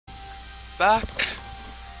back.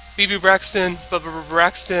 BB Braxton, Bubba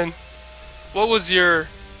Braxton, what was your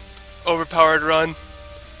overpowered run?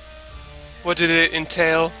 What did it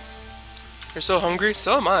entail? You're so hungry?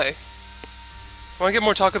 So am I. Wanna get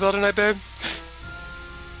more Taco Bell tonight, babe?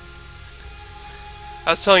 I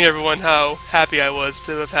was telling everyone how happy I was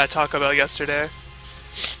to have had Taco Bell yesterday.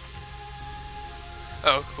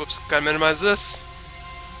 Oh, whoops, gotta minimize this.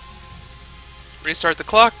 Restart the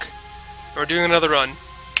clock, and we're doing another run.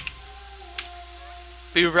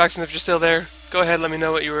 BB Braxton, if you're still there, go ahead, let me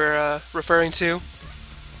know what you were referring to.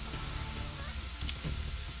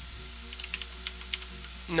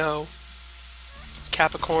 No.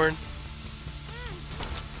 Capricorn.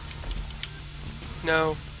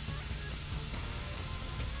 No.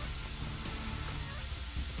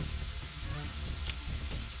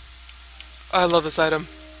 I love this item.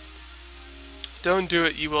 Don't do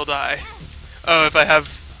it, you will die. Oh, if I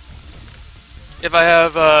have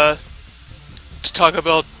Taco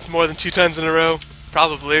Bell more than 2 times in a row,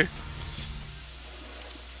 probably.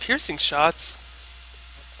 Piercing shots.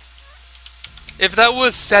 If that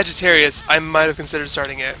was Sagittarius, I might have considered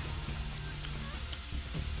starting it.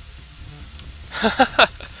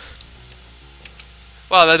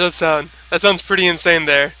 Wow, that sounds pretty insane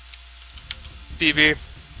there, BB.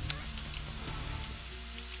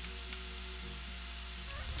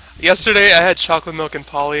 Yesterday I had chocolate milk and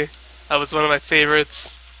Polly. That was one of my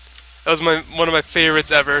favorites. That was one of my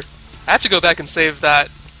favorites ever. I have to go back and save that.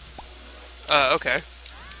 Okay.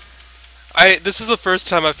 This is the first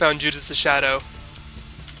time I found Judas' Shadow.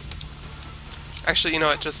 Actually, you know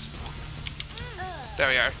what, just... There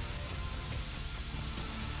we are.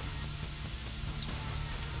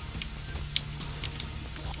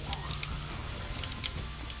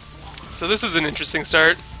 So this is an interesting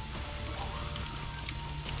start.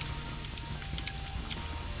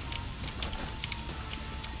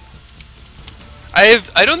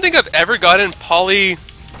 I don't think I've ever gotten Polly...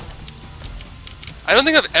 I don't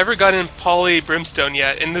think I've ever gotten Polly Brimstone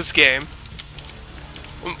yet in this game.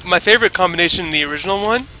 My favorite combination in the original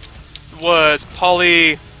one was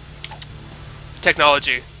Polly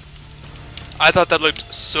Technology. I thought that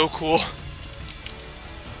looked so cool.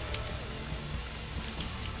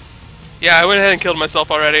 Yeah, I went ahead and killed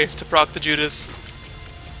myself already to proc the Judas.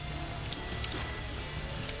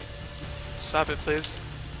 Stop it, please.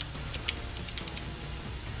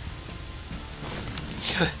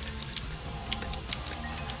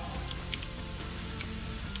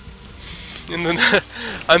 And then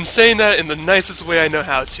I'm saying that in the nicest way I know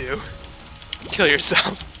how to. Kill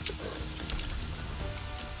yourself.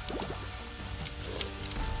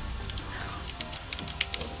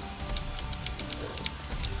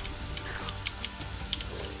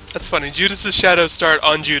 That's funny. Judas' shadow start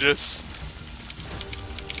on Judas.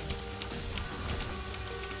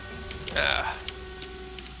 Ah.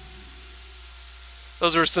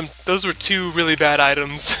 Those were 2 really bad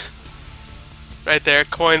items. Right there,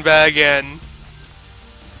 coin bag and...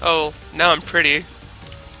 Oh, now I'm pretty.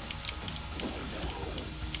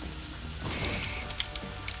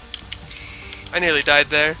 I nearly died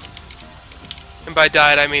there. And by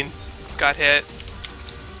died, I mean got hit.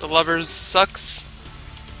 The lovers sucks.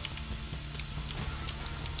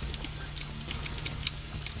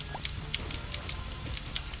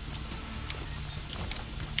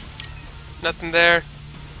 Nothing there.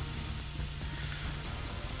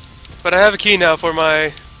 But I have a key now for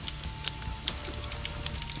my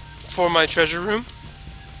treasure room.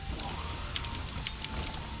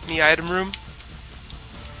 The item room.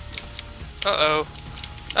 Uh-oh.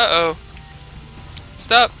 Uh-oh.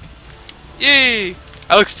 Stop. Yay!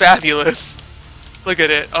 I look fabulous. Look at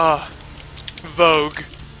it. Ah. Oh. Vogue.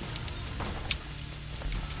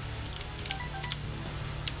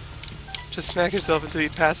 Just smack yourself until you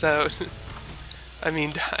pass out. I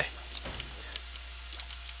mean, die.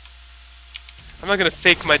 I'm not gonna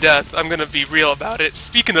fake my death, I'm gonna be real about it.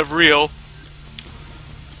 Speaking of real...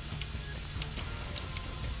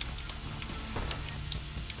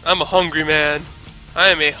 I'm a hungry man. I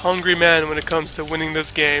am a hungry man when it comes to winning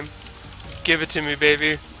this game. Give it to me,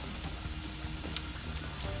 baby.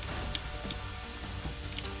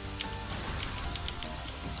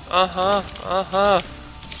 Uh-huh, uh-huh.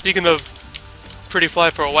 Speaking of pretty fly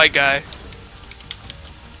for a white guy.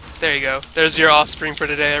 There you go. There's your offspring for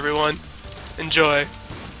today, everyone. Enjoy.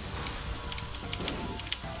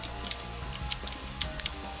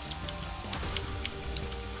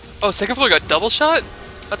 Oh, second floor got double shot?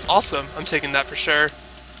 That's awesome. I'm taking that for sure.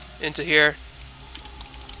 Into here.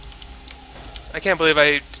 I can't believe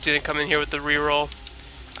I didn't come in here with the reroll.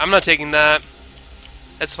 I'm not taking that.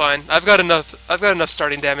 It's fine. I've got enough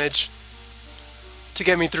starting damage to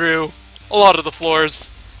get me through a lot of the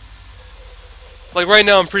floors. Like right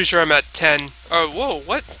now I'm pretty sure I'm at 10. Oh, whoa,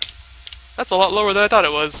 what? That's a lot lower than I thought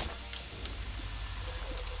it was.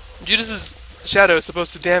 Judas's shadow is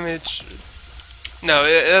supposed to damage... No,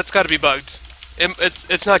 that's gotta be bugged.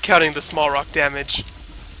 It's not counting the small rock damage.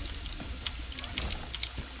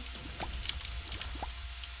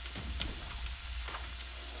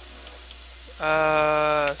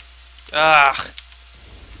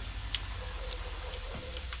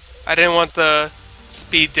 I didn't want the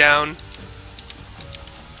speed down.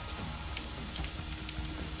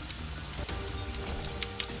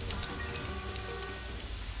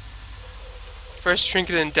 First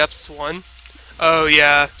trinket in depths 1. Oh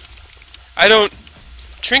yeah.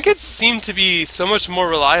 Trinkets seem to be so much more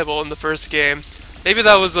reliable in the first game. Maybe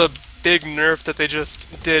that was a big nerf that they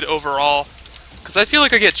just did overall. Because I feel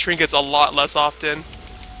like I get trinkets a lot less often.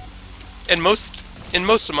 In most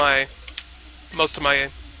of my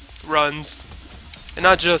runs. And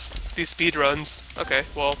not just these speed runs. Okay,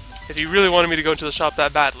 well, if you really wanted me to go into the shop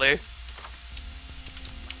that badly.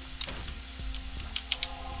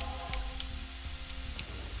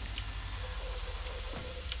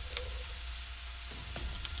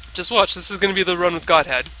 Just watch, this is gonna be the run with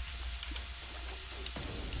Godhead.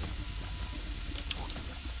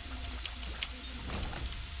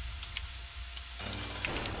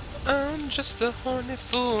 I'm just a horny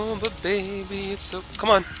fool, but baby, it's so... Come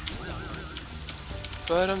on.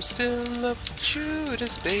 But I'm still in love with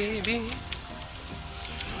Judas, baby.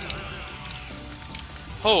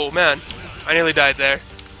 Oh, man. I nearly died there.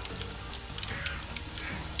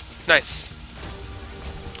 Nice.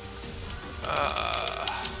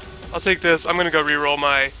 I'll take this. I'm gonna go reroll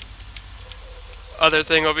my other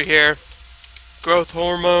thing over here. Growth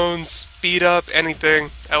hormones, speed up, anything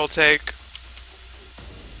I will take.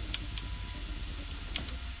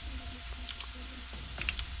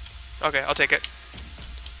 Okay, I'll take it.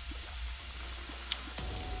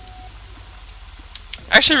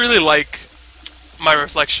 I actually really like my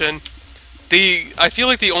reflection. I feel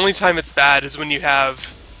like the only time it's bad is when you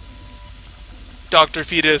have Dr.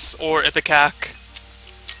 Fetus or Ipecac.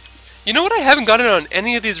 You know what I haven't gotten on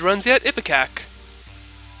any of these runs yet? Ipecac.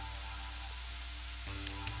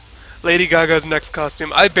 Lady Gaga's next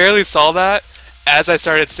costume. I barely saw that as I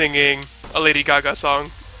started singing a Lady Gaga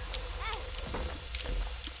song.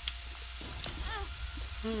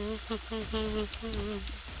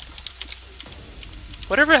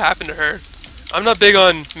 Whatever happened to her? I'm not big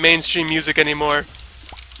on mainstream music anymore.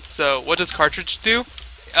 So, what does Cartridge do?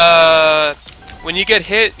 When you get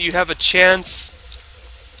hit, you have a chance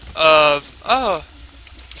of... Oh.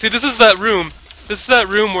 See, this is that room. This is that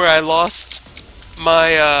room where I lost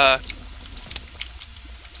my,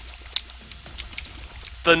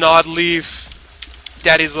 the Nod Leaf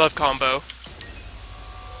Daddy's Love combo.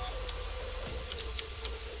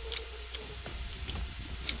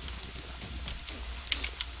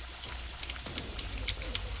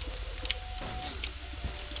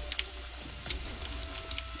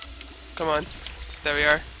 Come on. There we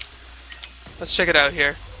are. Let's check it out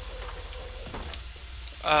here.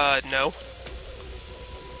 No.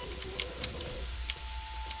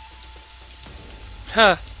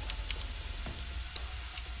 Huh.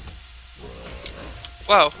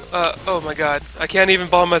 Wow. Oh my god. I can't even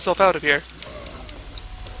bomb myself out of here.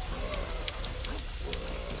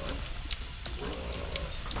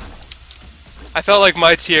 I felt like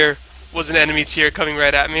my tier was an enemy tier coming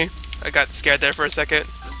right at me. I got scared there for a second.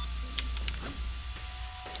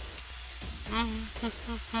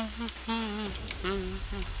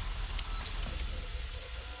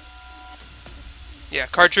 Yeah,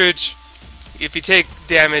 Cartridge, if you take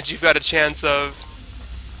damage, you've got a chance of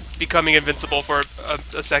becoming invincible for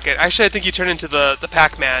a second. Actually, I think you turn into the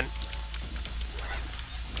Pac-Man.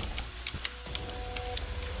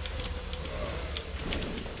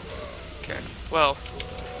 Okay, well...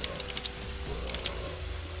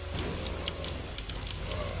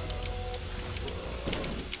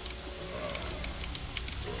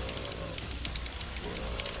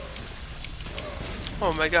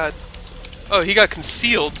 Oh my god. Oh, he got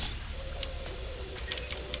concealed.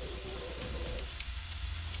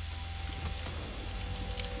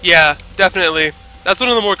 Yeah, definitely. That's one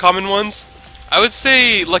of the more common ones. I would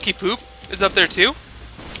say Lucky Poop is up there too.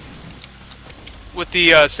 With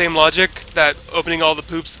the same logic that opening all the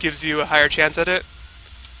poops gives you a higher chance at it.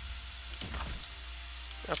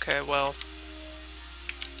 Okay, well.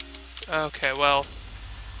 Okay, well.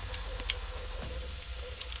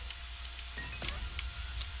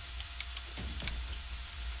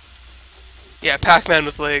 Yeah, Pac-Man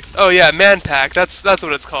with legs. Oh yeah, Man-Pac. That's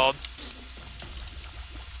what it's called.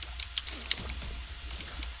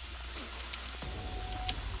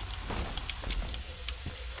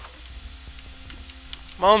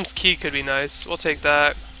 Mom's key could be nice. We'll take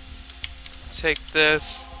that. Take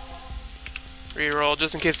this. Reroll,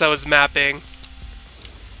 just in case that was mapping.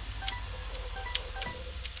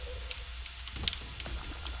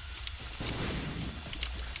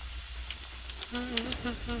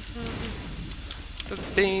 But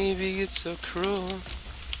baby, it's so cruel.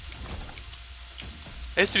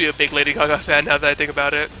 I used to be a big Lady Gaga fan now that I think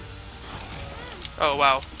about it. Oh,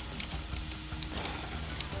 wow.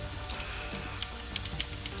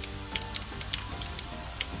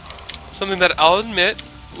 Something that I'll admit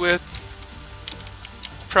with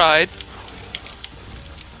pride.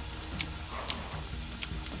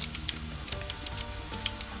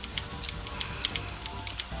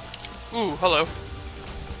 Ooh, hello.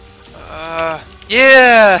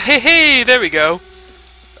 Yeah! Hey, there we go!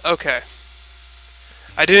 Okay.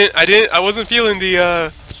 I wasn't feeling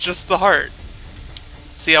the, just the heart.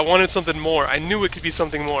 See, I wanted something more. I knew it could be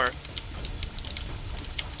something more.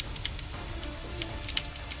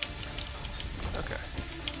 Okay.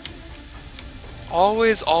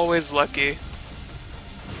 Always, always lucky.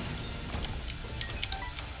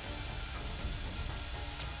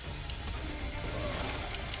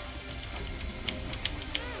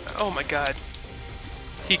 Oh my god.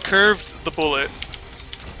 He curved the bullet.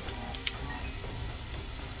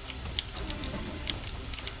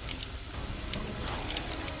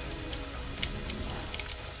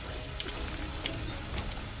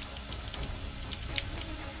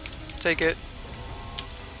 Take it.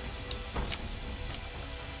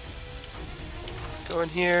 Go in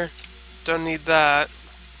here. Don't need that.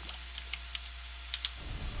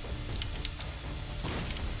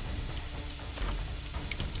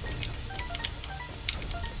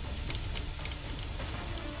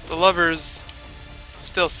 The lovers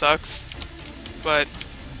still sucks, but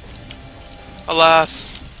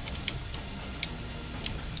alas.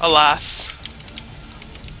 Alas.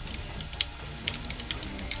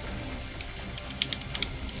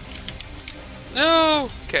 No!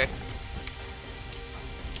 Okay.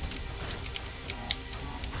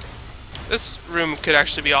 This room could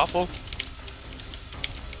actually be awful.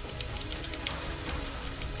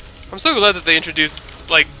 I'm so glad that they introduced,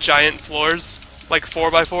 like, giant floors. Like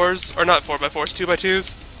 4x4s, or not 4x4s,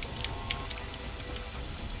 2x2s.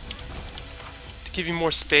 To give you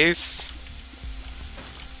more space.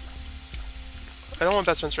 I don't want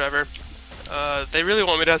Best Friends Forever. They really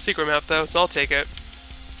want me to have Secret Map though, so I'll take it.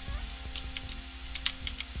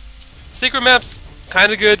 Secret Map's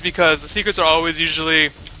kinda good because the secrets are always usually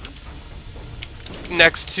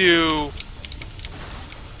next to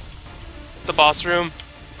the boss room.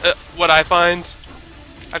 What I find.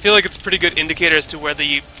 I feel like it's a pretty good indicator as to where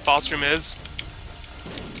the boss room is.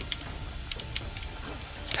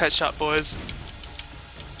 Pet Shop Boys.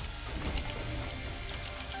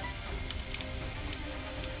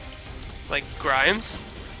 Like Grimes?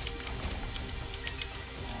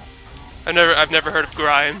 I've never heard of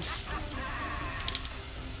Grimes.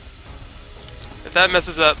 If that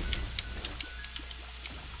messes up,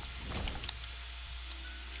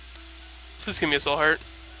 please give me a soul heart.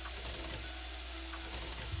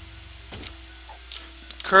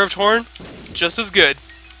 Curved horn, just as good.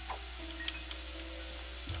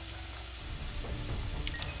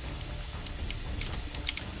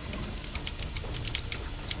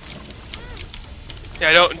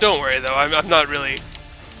 Yeah, don't worry though. I'm not really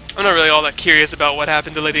all that curious about what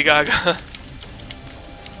happened to Lady Gaga.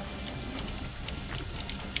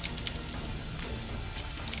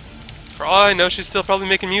 For all I know, she's still probably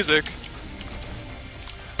making music.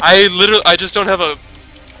 I just don't have a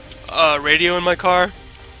radio in my car.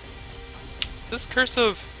 Is this Curse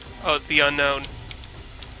of... Oh, the Unknown.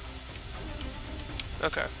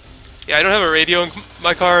 Okay. Yeah, I don't have a radio in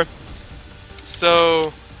my car,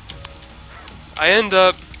 so I end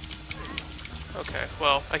up... Okay,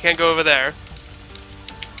 well, I can't go over there.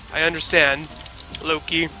 I understand,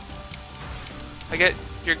 Loki. I get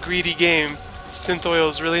your greedy game. Synth oil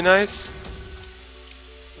is really nice.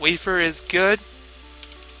 Wafer is good.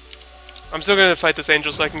 I'm still gonna fight this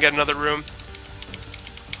angel so I can get another room.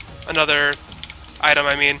 Another item,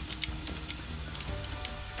 I mean.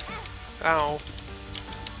 Ow.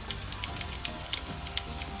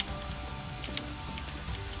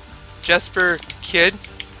 Jesper Kid?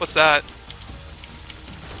 What's that?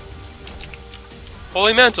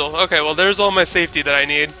 Holy Mantle. Okay, well there's all my safety that I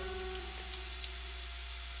need.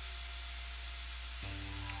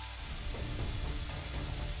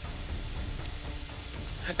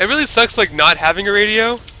 It really sucks, like, not having a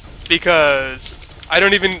radio, because I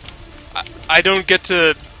don't get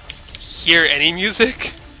to hear any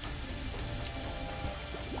music.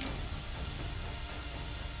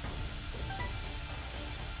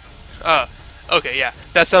 Okay, yeah,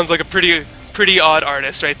 that sounds like a pretty odd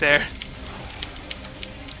artist right there.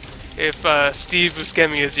 If Steve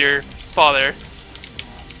Buscemi is your father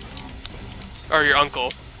or your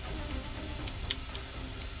uncle.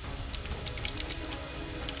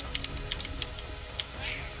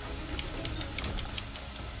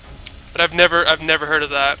 But I've never heard of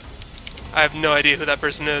that. I have no idea who that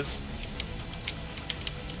person is.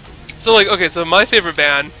 So like, okay, so my favorite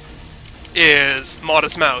band is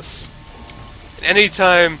Modest Mouse. And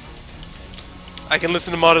anytime I can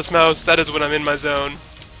listen to Modest Mouse, that is when I'm in my zone.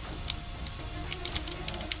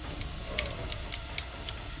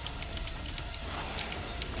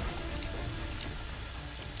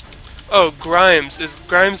 Oh, Grimes. Is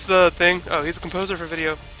Grimes the thing? Oh, he's a composer for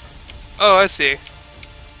video. Oh, I see.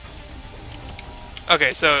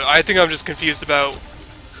 Okay, so I think I'm just confused about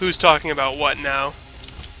who's talking about what now.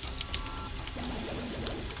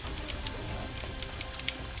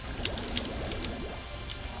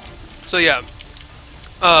 So yeah,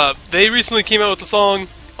 they recently came out with the song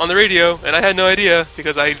on the radio, and I had no idea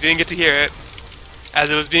because I didn't get to hear it,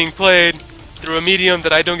 as it was being played through a medium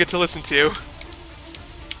that I don't get to listen to.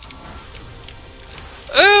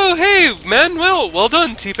 Oh, hey, man, well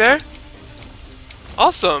done, T-Bear.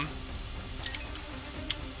 Awesome.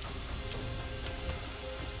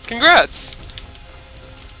 Congrats.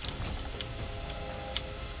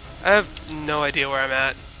 I have no idea where I'm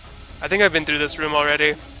at. I think I've been through this room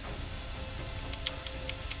already.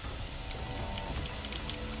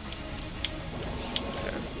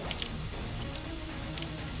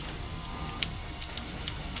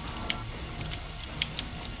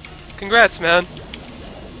 Congrats, man.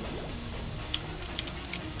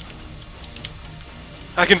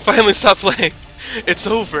 I can finally stop playing. It's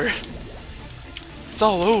over. It's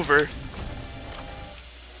all over.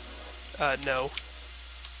 No.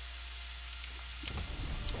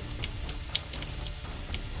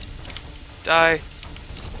 Die.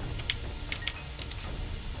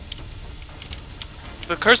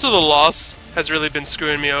 The Curse of the Lost has really been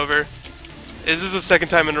screwing me over. This is the second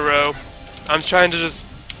time in a row. I'm trying to just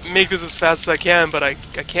make this as fast as I can, but I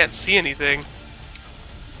can't see anything.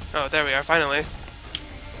 Oh, there we are, finally.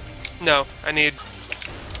 No, I need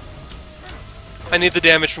the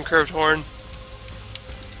damage from Curved Horn.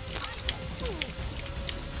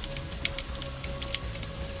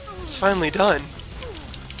 It's finally done.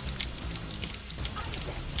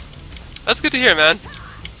 That's good to hear, man.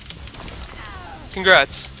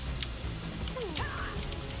 Congrats.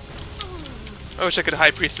 I wish I could High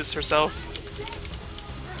Priestess herself.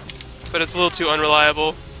 But it's a little too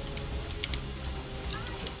unreliable.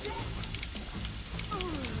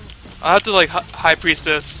 I'll have to, like, High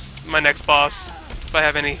Priestess my next boss, if I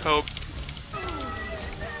have any hope.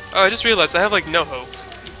 Oh, I just realized I have, like, no hope.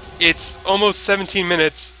 It's almost 17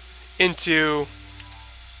 minutes into...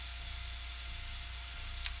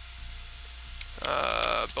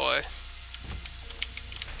 boy.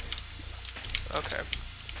 Okay.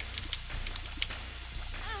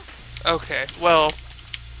 Okay, well...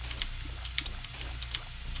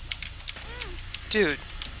 Dude.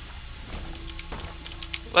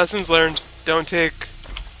 Lessons learned. Don't take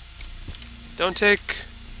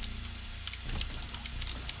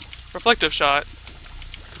Reflective Shot,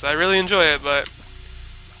 because I really enjoy it, but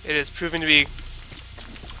it is proving to be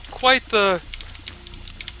quite the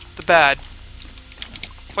bad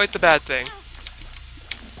thing.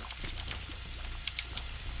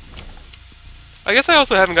 I guess I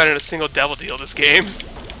also haven't gotten a single devil deal this game.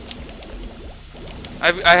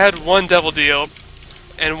 I had one devil deal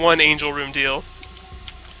and one angel room deal.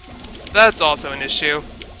 That's also an issue.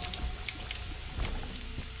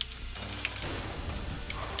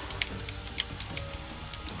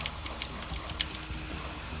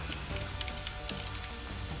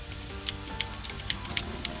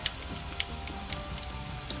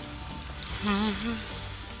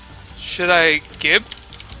 Should I gib?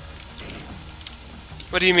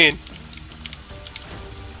 What do you mean?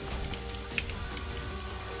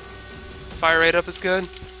 Fire rate up is good?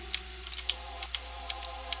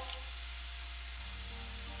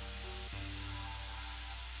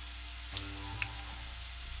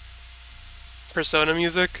 Persona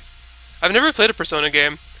music? I've never played a Persona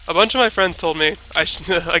game. A bunch of my friends told me,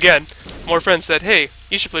 again, more friends said, hey,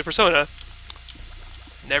 you should play Persona.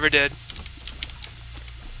 Never did.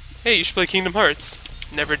 Hey, you should play Kingdom Hearts.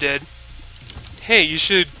 Never did. Hey, you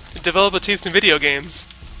should develop a taste in video games.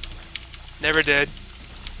 Never did.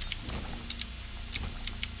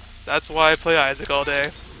 That's why I play Isaac all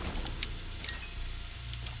day.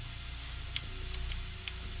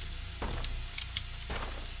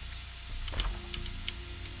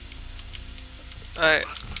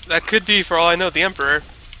 That could be, for all I know, the Emperor.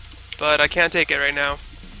 But I can't take it right now.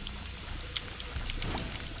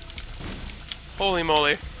 Holy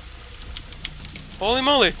moly. Holy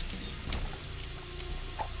moly!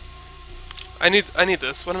 I need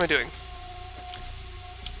this. What am I doing?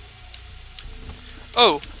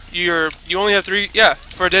 Oh, you only have 3. Yeah,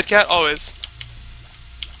 for a dead cat, always.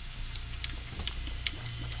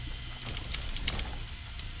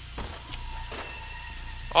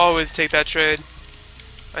 Always take that trade.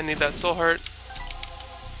 I need that soul heart.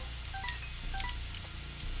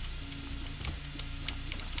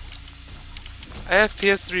 I have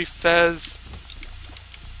PS3 Fez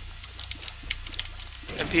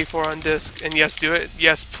and P4 on disc, and yes, do it.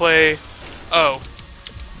 Yes, play. Oh.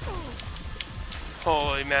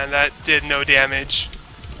 Holy man, that did no damage.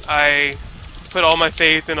 I put all my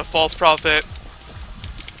faith in a false prophet.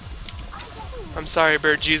 I'm sorry,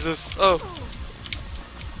 Bird Jesus. Oh.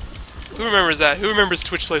 Who remembers that? Who remembers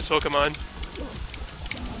Twitch Plays Pokemon?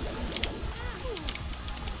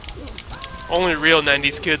 Only real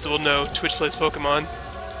 90s kids will know Twitch Plays Pokemon.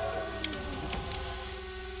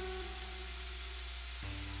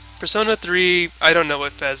 Persona 3, I don't know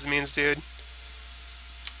what Fez means, dude.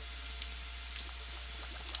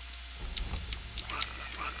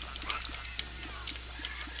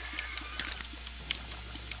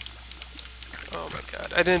 Oh my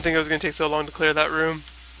god, I didn't think it was going to take so long to clear that room.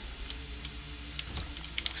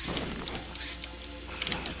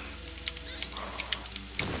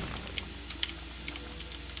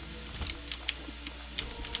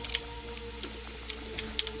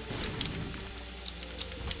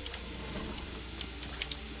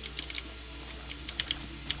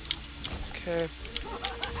 Okay.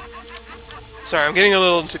 Sorry, I'm getting a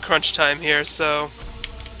little into crunch time here, so...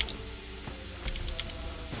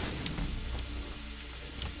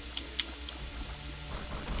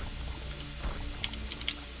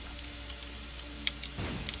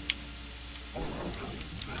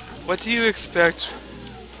 What do you expect?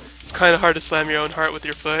 It's kind of hard to slam your own heart with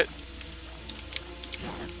your foot.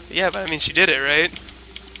 Yeah, but I mean, she did it, right?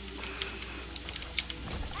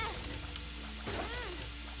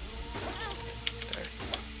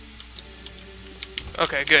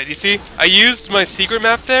 Okay, good. You see, I used my secret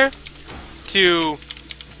map there to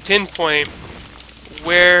pinpoint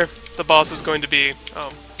where the boss was going to be.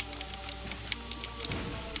 Oh.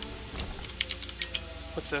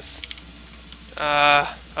 What's this?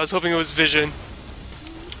 I was hoping it was Vision.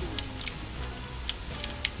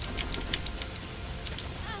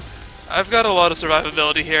 I've got a lot of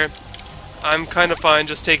survivability here. I'm kind of fine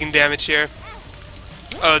just taking damage here.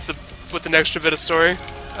 Oh, it's with an extra bit of story?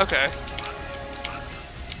 Okay.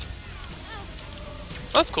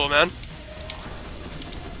 That's cool, man.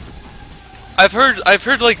 I've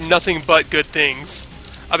heard like nothing but good things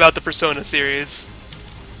about the Persona series.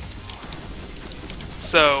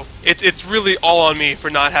 So, it's really all on me for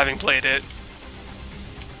not having played it.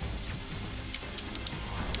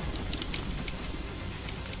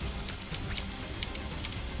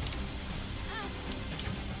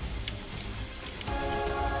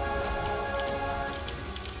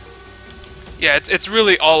 Yeah, it's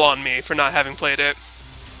really all on me for not having played it.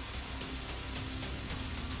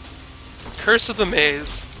 Curse of the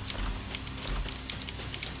Maze.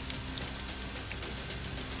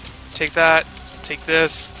 Take that, take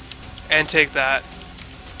this, and take that.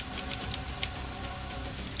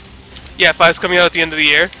 Yeah, 5's coming out at the end of the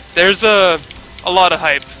year. There's a lot of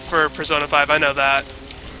hype for Persona 5, I know that.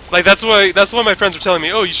 Like, that's why my friends were telling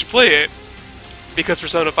me, oh, you should play it, because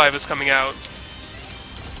Persona 5 is coming out.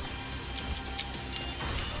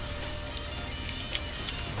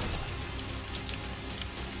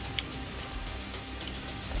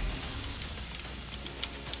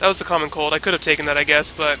 That was the common cold. I could have taken that, I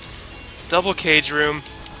guess, but... Double cage room.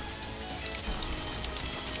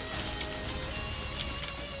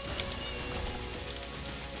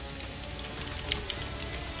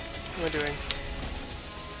 What am I doing?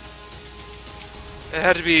 It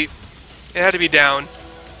had to be down.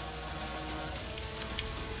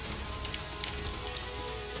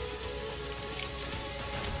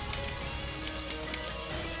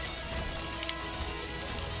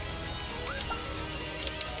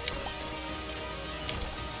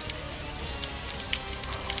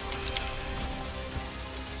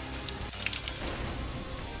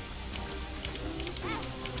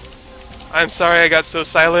 I'm sorry I got so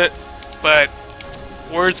silent, but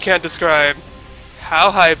words can't describe how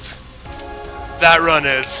hype that run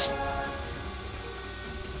is.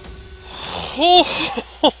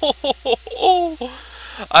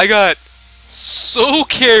 I got so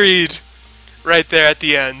carried right there at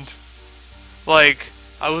the end. Like,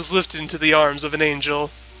 I was lifted into the arms of an angel.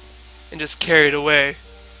 and just carried away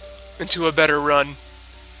into a better run.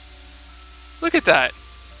 Look at that.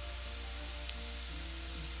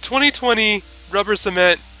 2020 Rubber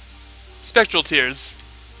Cement Spectral Tears.